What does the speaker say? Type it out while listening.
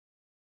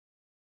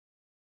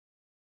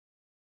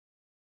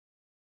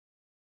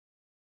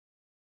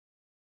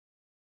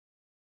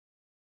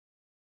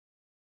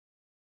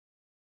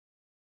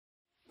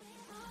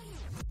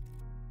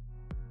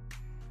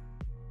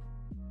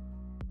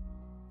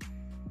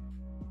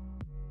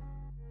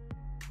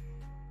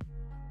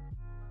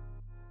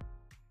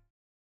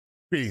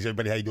Greetings,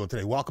 everybody. How you doing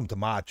today? Welcome to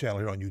my channel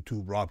here on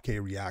YouTube, Robk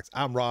Reacts.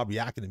 I'm Rob,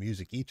 reacting to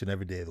music each and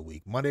every day of the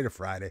week, Monday to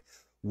Friday,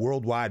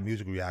 worldwide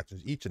music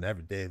reactions each and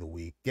every day of the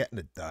week, getting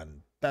it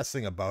done. Best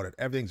thing about it,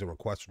 everything's a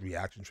requested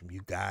reaction from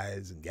you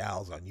guys and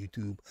gals on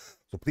YouTube.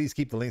 So please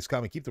keep the links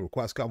coming, keep the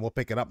requests coming. We'll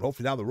pick it up, and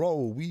hopefully down the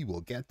road, we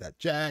will get that.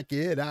 Check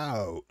it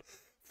out.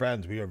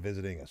 Friends, we are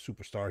visiting a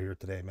superstar here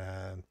today,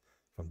 man,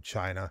 from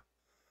China.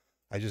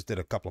 I just did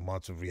a couple of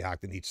months of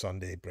reacting each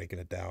Sunday, breaking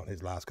it down.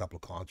 His last couple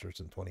of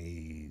concerts in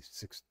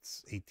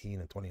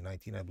 2018 and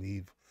 2019, I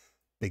believe.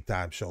 Big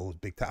time shows,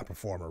 big time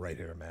performer right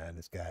here, man.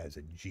 This guy is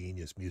a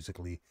genius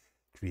musically,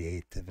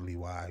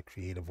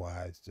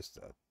 creative-wise, just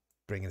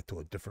bringing it to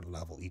a different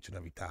level each and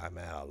every time,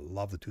 man. I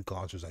love the two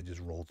concerts I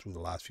just rolled through the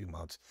last few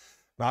months.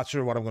 Not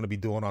sure what I'm going to be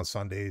doing on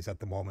Sundays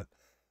at the moment,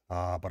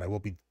 but I will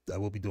be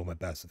doing my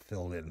best to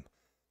fill in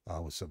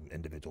with some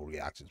individual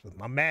reactions with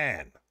my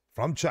man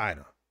from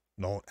China,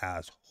 known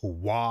as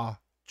Hua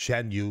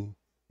Chenyu.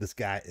 This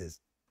guy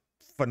is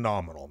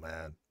phenomenal,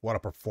 man. What a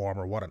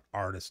performer, what an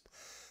artist.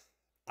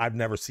 I've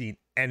never seen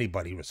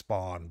anybody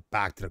respond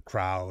back to the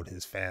crowd,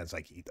 his fans,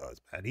 like he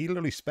does, man. He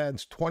literally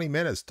spends 20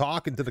 minutes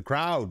talking to the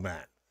crowd,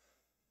 man.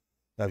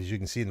 Now, as you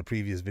can see in the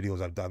previous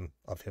videos I've done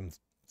of him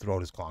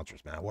throughout his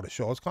concerts, man. What a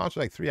show. His concert's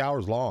like 3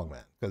 hours long,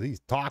 man, because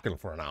he's talking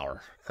for an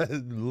hour.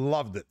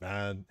 Loved it,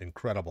 man.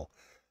 Incredible.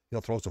 He'll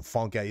throw some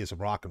funk at you, some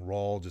rock and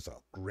roll, just a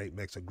great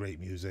mix of great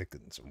music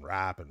and some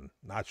rap. And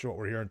not sure what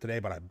we're hearing today,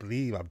 but I'm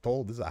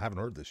told this, I haven't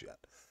heard this yet.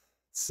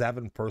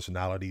 7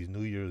 personalities,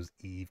 New Year's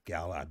Eve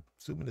Gala. I'm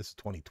assuming this is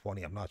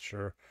 2020. I'm not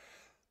sure.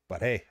 But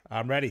hey,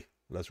 I'm ready.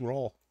 Let's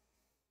roll.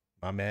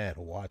 My man,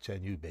 Hua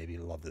Chenyu, baby.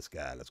 Love this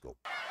guy. Let's go.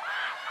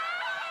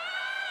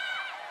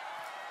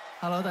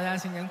 Hello， 大家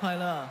新年快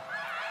乐。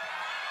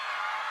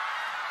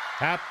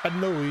 Happy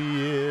New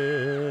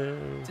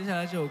Year。 接下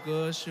来这首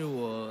歌是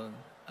我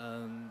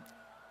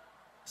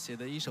写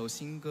的一首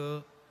新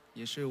歌，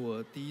也是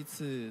我第一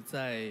次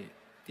在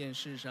电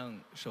视上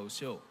首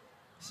秀，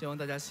希望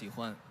大家喜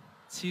欢。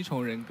7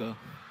重人格。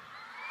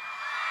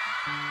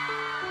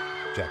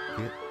 Check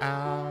it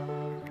out。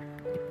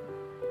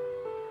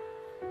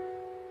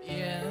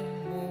 夜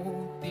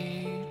幕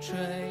低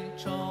垂，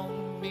虫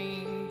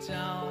鸣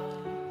叫，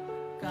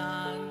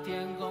看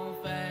天空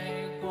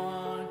飞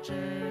过知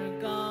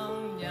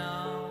更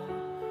鸟，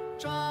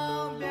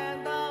窗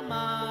边的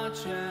麻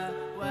雀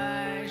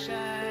为谁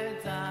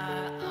在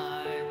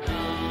哀悼？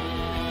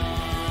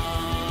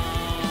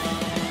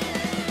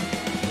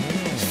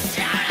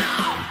加油！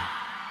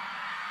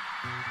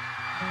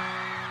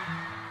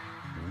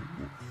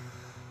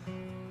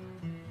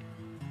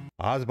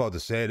 I was about to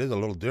say, it is a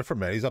little different,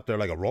 man. He's up there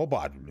like a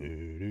robot.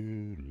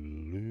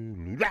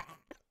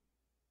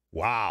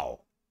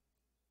 Wow.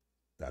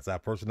 That's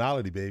that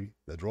personality, baby.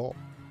 Let's roll.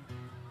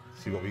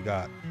 See what we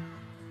got.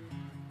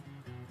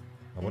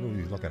 I wonder what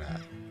he's looking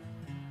at.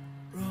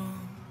 若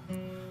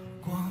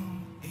光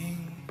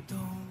阴都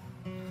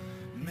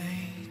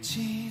没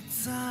记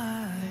载，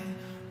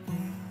不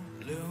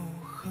留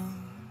痕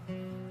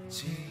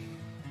迹；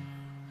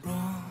若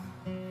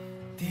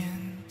惦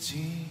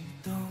记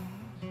都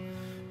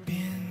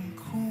变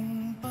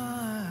空白，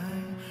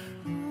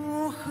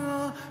如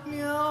何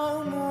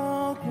描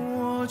摹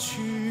过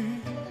去？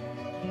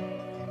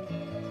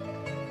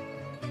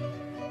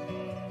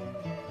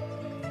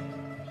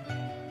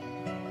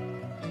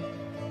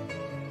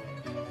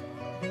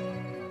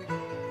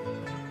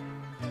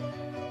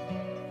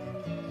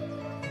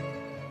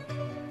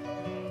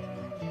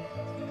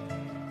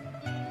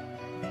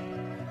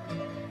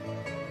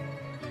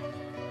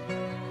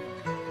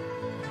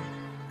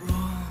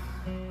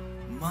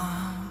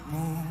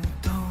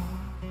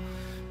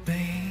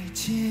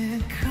 解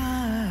开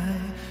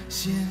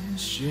鲜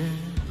血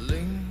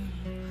淋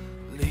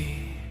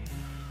漓，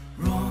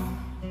若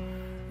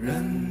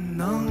人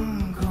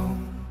能够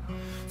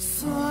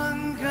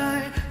篡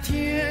改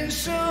天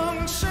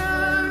生沉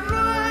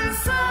沦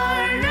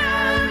残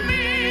忍命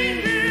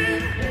运。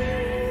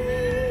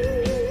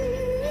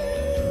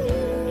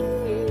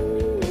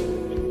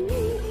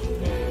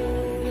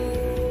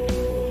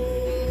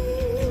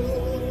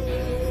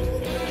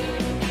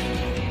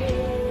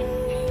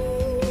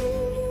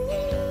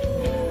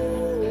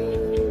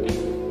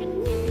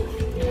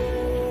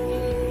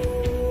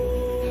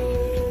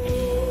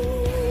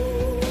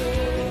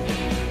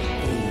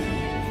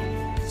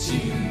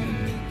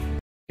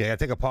 Yeah,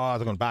 take a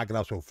pause. I'm going to back it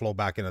up so we'll flow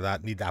back into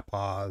that. Need that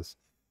pause.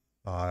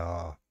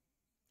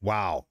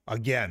 Wow.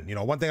 Again, you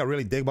know, one thing I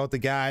really dig about the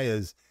guy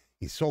is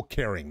he's so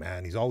caring,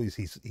 man. He always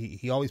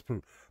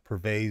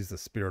purveys the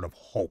spirit of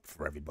hope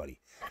for everybody.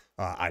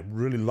 I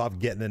really love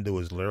getting into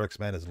his lyrics,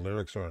 man. His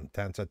lyrics are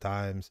intense at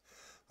times.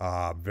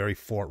 Very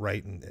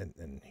forthright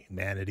in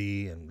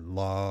humanity and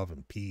love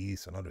and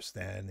peace and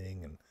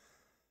understanding. And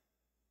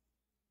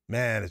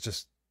man, it's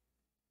just,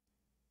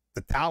 the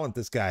talent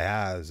this guy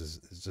has is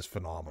just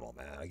phenomenal,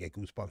 man. I get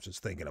goosebumps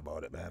just thinking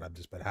about it, man. I've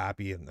just been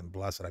happy and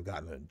blessed that I've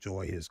gotten to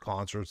enjoy his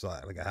concerts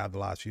like I have the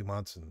last few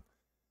months, and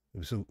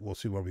we'll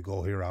see where we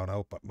go here on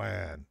out. But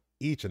man,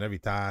 each and every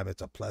time.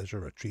 It's a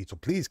pleasure, a treat. So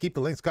please keep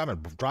the links coming.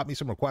 Drop me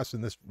some requests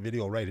in this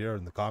video right here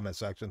in the comment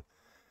section.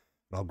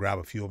 And I'll grab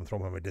a few of them, throw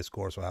them in my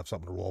Discord so I have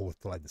something to roll with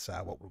till I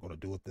decide what we're going to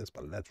do with this.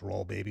 But let's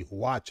roll, baby.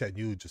 Hua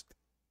Chenyu, just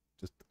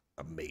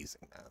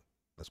amazing, man.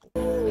 Let's go.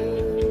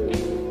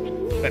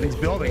 And he's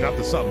building up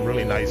to something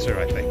really nice here,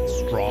 I think.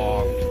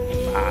 Strong,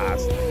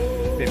 fast.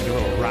 Maybe a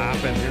little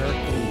rap in here.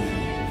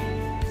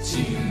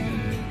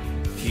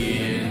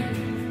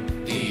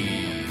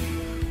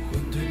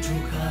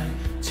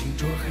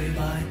 着黑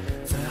白，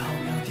在浩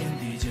渺天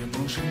地间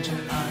萌生真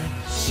爱，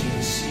欣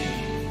喜、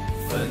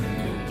愤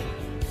怒、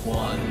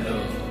欢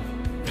乐、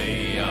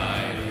悲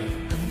哀，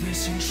更迭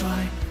兴衰，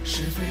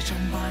是非成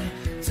败，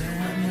在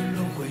外面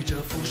轮回着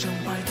浮生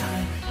百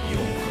态，永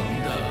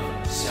恒的、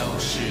消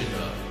逝的、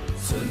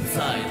存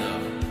在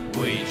的、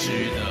未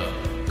知的，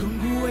亘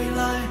古未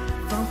来，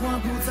繁华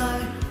不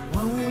再，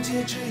万物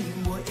皆只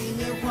因我一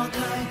念花开，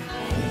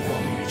洪荒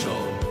宇宙，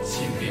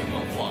千变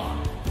万化，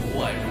不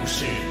外如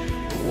是。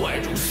 不外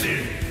如是，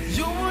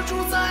有我主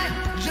宰，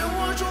任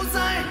我主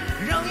宰，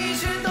让一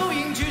切都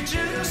凝聚，只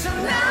剩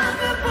两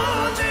个不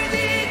拘的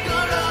个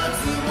人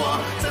自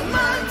我，在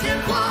漫天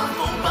狂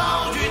风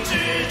暴雨之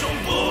中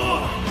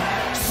不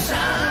闪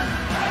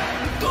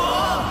躲。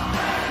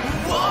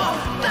我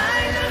带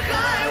着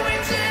还未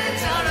结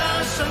痂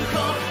的伤口，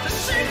在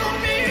时空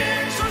边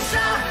缘冲杀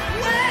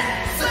尾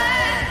随，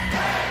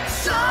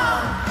手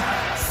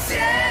写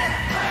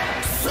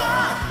所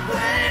为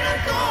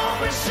了夺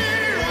回失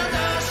落的。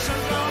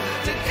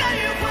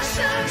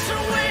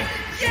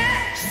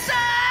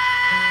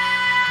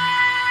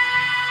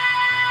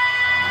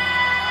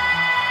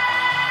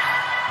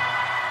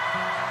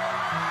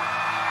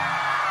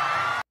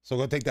 So I'm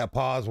going to take that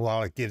pause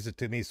while it gives it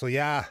to me. So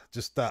yeah,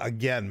 just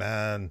again,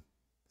 man,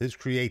 his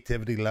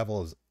creativity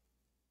level is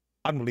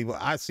unbelievable.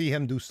 I see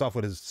him do stuff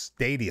with his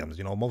stadiums.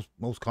 You know,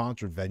 most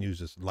concert venues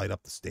just light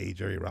up the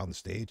stage area around the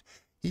stage.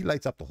 He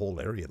lights up the whole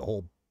area, the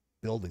whole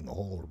building, the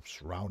whole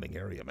surrounding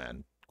area,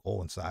 man.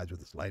 Coincides with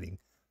his lighting.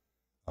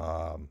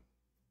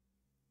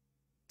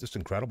 Just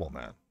incredible,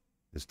 man.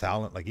 His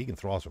talent, like he can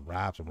throw out some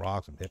rap, some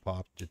rock, some hip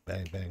hop, just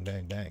bang, bang,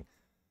 bang, bang.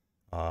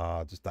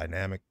 Just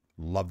dynamic.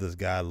 Love this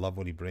guy. Love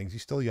what he brings.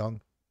 He's still young.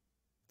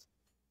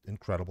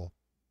 Incredible.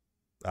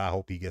 I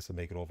hope he gets to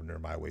make it over near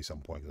my way some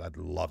point, because I'd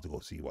love to go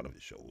see one of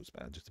his shows,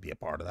 man. Just to be a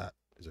part of that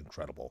is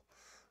incredible.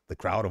 The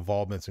crowd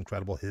involvement's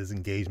incredible. His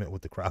engagement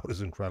with the crowd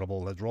is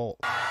incredible. Let's roll.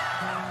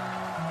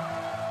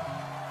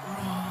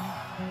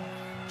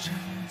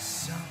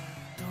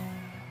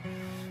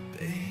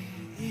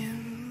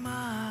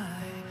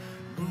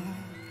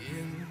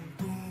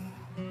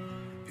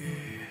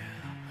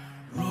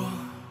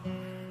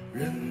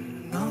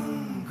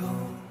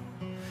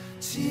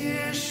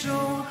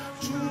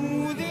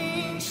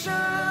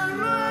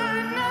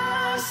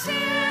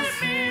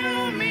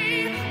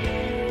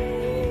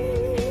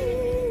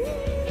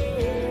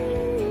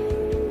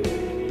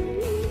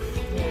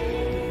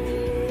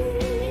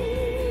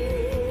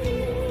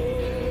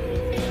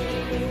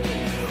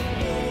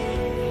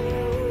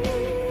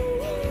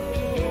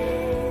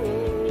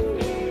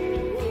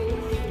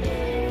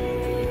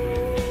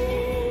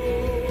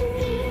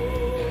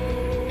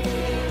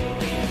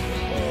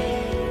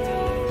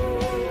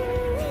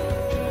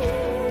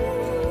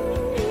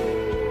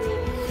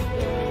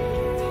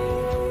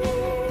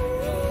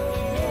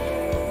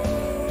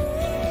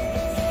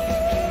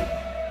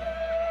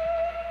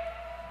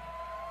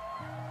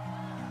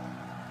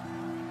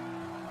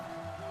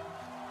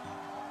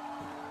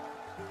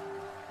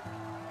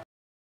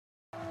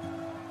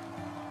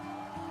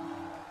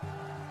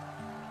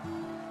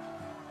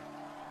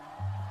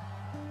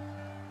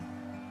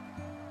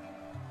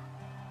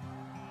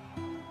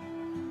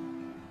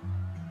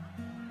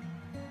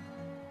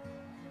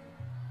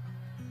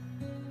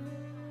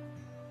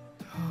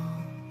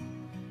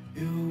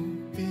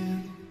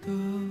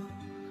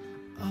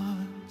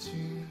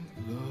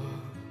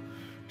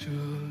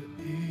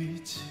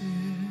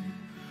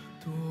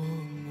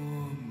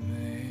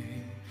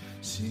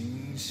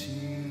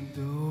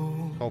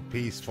 So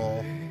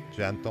peaceful,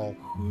 gentle.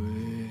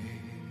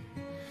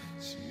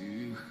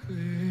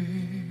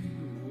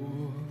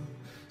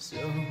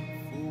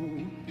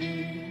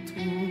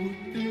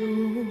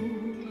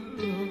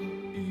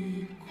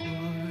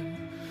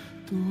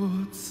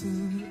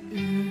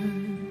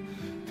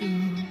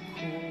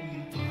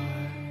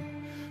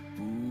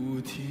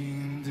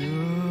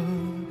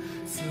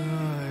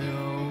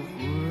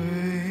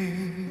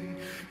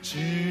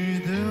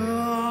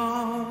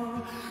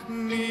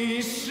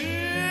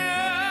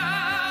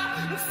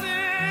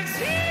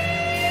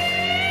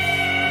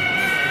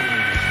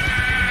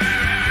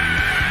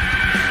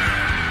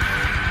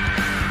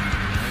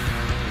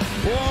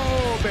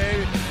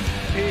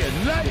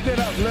 Light it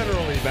up,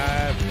 literally,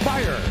 man.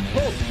 Fire.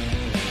 Boom.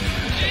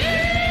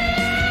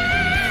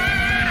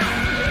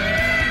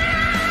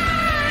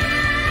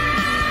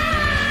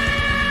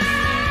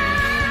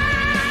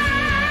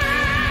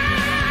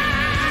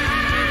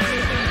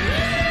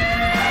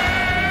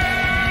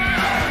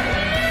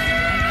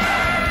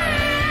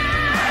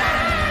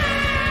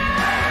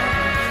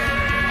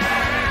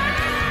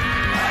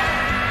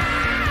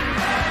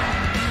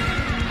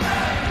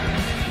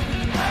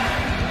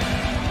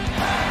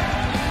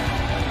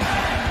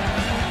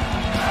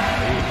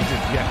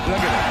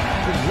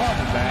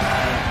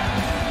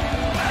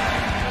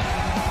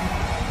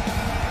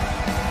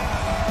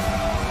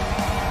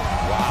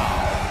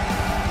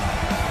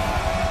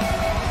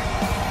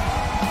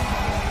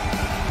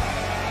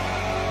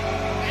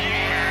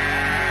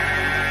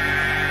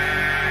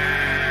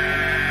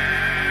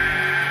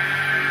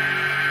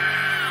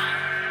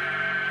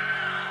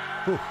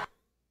 Whew.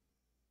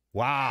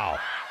 Wow.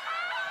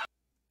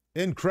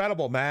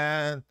 Incredible,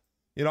 man.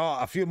 You know,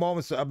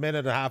 a minute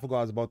and a half ago,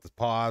 I was about to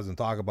pause and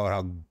talk about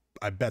how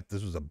I bet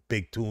this was a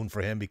big tune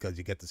for him because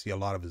you get to see a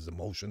lot of his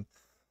emotion,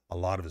 a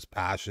lot of his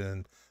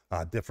passion,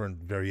 different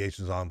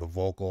variations on the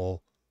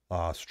vocal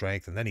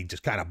strength. And then he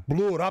just kind of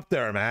blew it up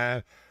there,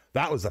 man.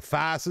 That was the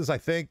fastest, I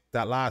think,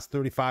 that last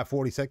 35,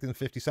 40 seconds,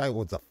 50 seconds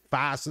was the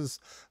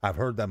fastest I've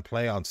heard them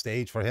play on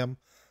stage for him.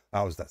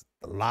 That was the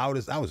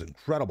loudest. That was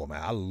incredible,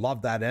 man. I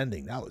love that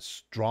ending. That was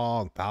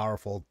strong,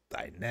 powerful,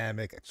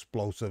 dynamic,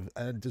 explosive,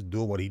 and just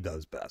doing what he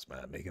does best,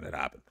 man, making it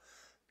happen.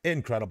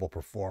 Incredible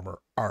performer,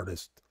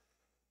 artist,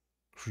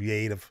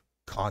 creative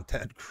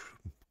content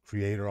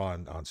creator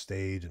on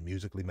stage and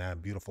musically, man.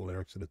 Beautiful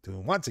lyrics to the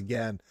tune. Once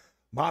again,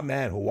 my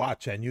man, Hua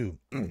Chenyu,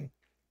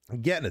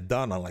 getting it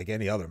done unlike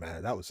any other,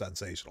 man. That was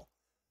sensational.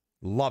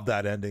 Love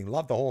that ending.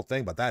 Love the whole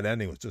thing, but that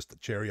ending was just the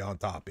cherry on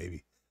top,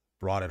 baby.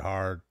 Brought it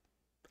hard.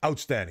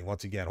 Outstanding,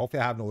 once again.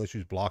 Hopefully I have no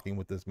issues blocking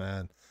with this,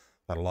 man.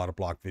 Had a lot of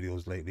blocked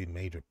videos lately.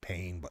 Major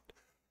pain, but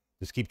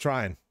just keep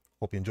trying.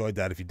 Hope you enjoyed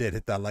that. If you did,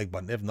 hit that like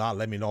button. If not,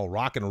 let me know.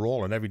 Rock and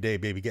roll and every day,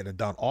 baby, getting it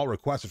done. All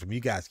requested from you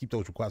guys. Keep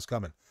those requests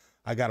coming.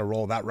 I got to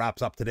roll. That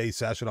wraps up today's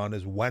session on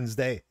this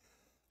Wednesday.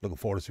 Looking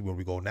forward to see where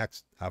we go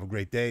next. Have a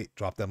great day.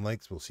 Drop them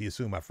links. We'll see you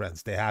soon, my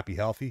friends. Stay happy,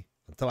 healthy.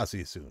 Until I see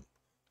you soon.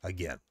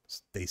 Again,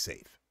 stay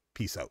safe.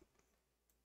 Peace out.